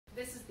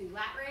the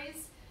lat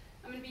raise.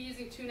 I'm going to be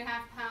using 2.5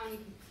 pound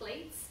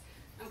plates.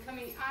 I'm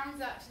coming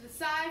arms out to the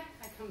side.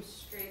 I come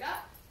straight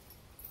up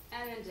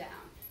and then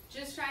down.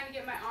 Just trying to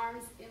get my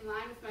arms in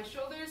line with my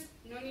shoulders.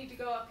 No need to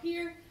go up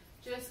here.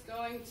 Just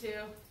going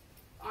to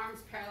arms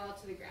parallel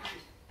to the ground.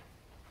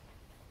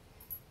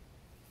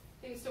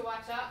 Things to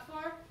watch out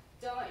for.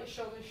 Don't let your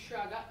shoulders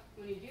shrug up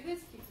when you do this.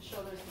 Keep the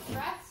shoulders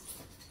compressed,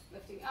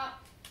 lifting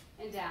up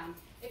and down.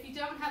 If you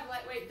don't have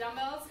lightweight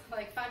dumbbells,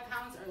 like 5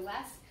 pounds or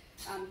less,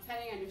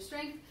 depending on your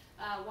strength,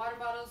 water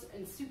bottles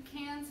and soup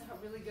cans are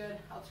really good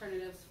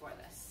alternatives for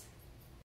this.